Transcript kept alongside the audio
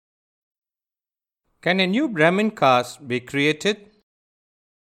Can a new Brahmin caste be created?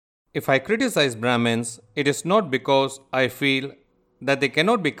 If I criticize Brahmins, it is not because I feel that they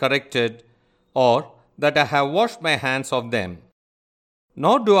cannot be corrected or that I have washed my hands of them.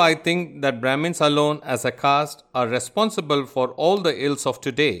 Nor do I think that Brahmins alone as a caste are responsible for all the ills of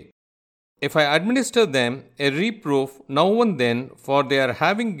today. If I administer them a reproof now and then for their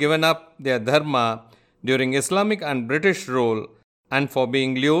having given up their Dharma during Islamic and British rule and for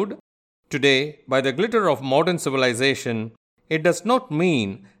being lured today by the glitter of modern civilization, it does not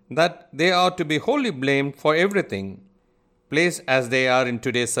mean that they are to be wholly blamed for everything. Placed as they are in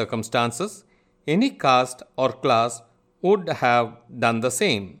today's circumstances, any caste or class would have done the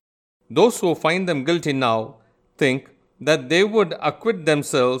same. Those who find them guilty now think that they would acquit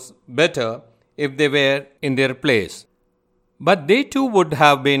themselves better if they were in their place. But they too would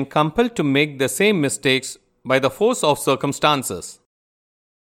have been compelled to make the same mistakes by the force of circumstances.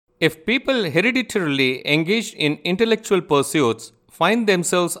 If people hereditarily engaged in intellectual pursuits find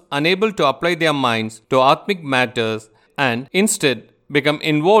themselves unable to apply their minds to Atmic matters and instead become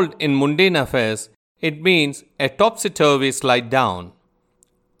involved in mundane affairs, it means a topsy-turvy slide down.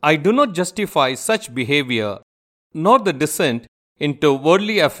 I do not justify such behavior nor the descent into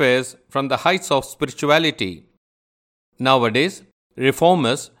worldly affairs from the heights of spirituality. Nowadays,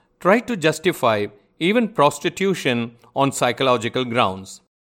 reformers try to justify even prostitution on psychological grounds.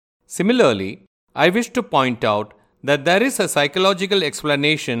 Similarly, I wish to point out that there is a psychological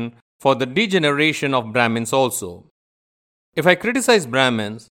explanation for the degeneration of Brahmins also. If I criticize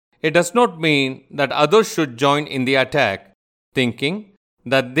Brahmins, it does not mean that others should join in the attack, thinking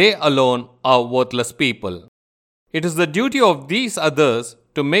that they alone are worthless people. It is the duty of these others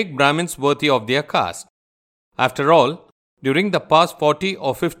to make Brahmins worthy of their caste. After all, during the past 40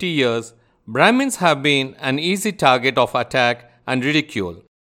 or 50 years, Brahmins have been an easy target of attack and ridicule.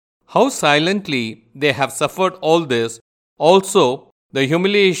 How silently they have suffered all this, also the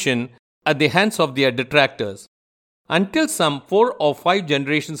humiliation at the hands of their detractors. Until some 4 or 5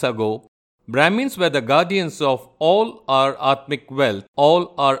 generations ago, Brahmins were the guardians of all our Atmic wealth,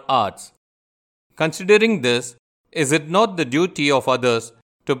 all our arts. Considering this, is it not the duty of others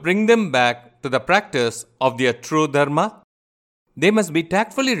to bring them back to the practice of their true Dharma? They must be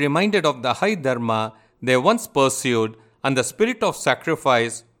tactfully reminded of the high Dharma they once pursued and the spirit of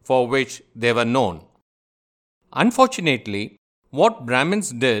sacrifice for which they were known. Unfortunately, what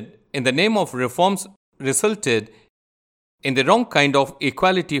Brahmins did in the name of reforms resulted in the wrong kind of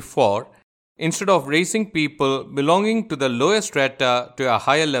equality, for instead of raising people belonging to the lower strata to a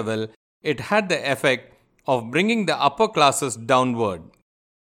higher level, it had the effect of bringing the upper classes downward.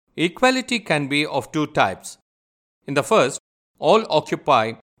 Equality can be of 2 types. In the first, all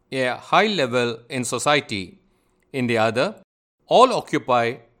occupy a high level in society. In the other, all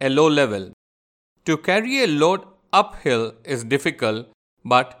occupy a low level. To carry a load uphill is difficult,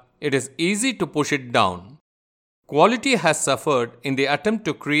 but it is easy to push it down. Quality has suffered in the attempt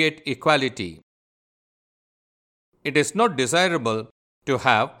to create equality. It is not desirable to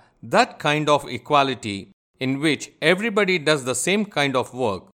have that kind of equality in which everybody does the same kind of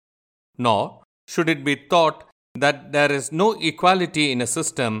work, nor should it be thought that there is no equality in a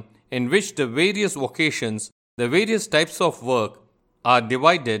system in which the various vocations, the various types of work are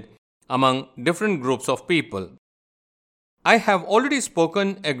divided among different groups of people. I have already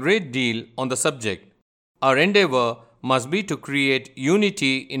spoken a great deal on the subject. Our endeavor must be to create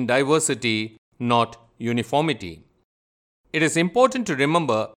unity in diversity, not uniformity. It is important to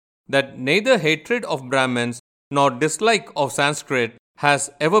remember that neither hatred of Brahmins nor dislike of Sanskrit has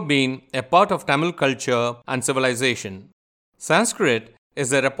ever been a part of Tamil culture and civilization. Sanskrit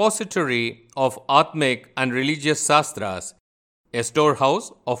is a repository of Atmic and religious sastras, a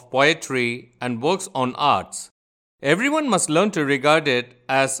storehouse of poetry and works on arts. Everyone must learn to regard it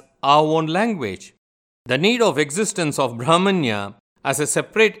as our own language. The need of existence of Brahmanya as a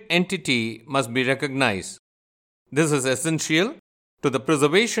separate entity must be recognized. This is essential to the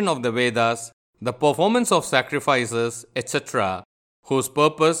preservation of the Vedas, the performance of sacrifices, etc., whose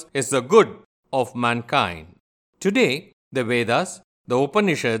purpose is the good of mankind. Today, the Vedas, the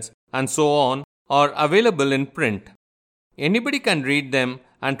Upanishads, and so on are available in print. Anybody can read them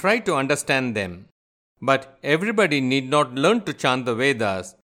and try to understand them. But everybody need not learn to chant the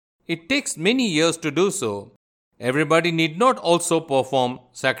Vedas. It takes many years to do so. Everybody need not also perform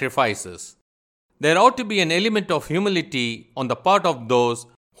sacrifices. There ought to be an element of humility on the part of those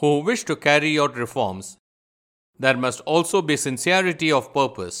who wish to carry out reforms. There must also be sincerity of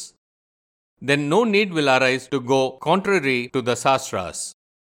purpose. Then no need will arise to go contrary to the Sastras.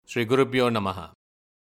 Sri Gurubhyo Namaha.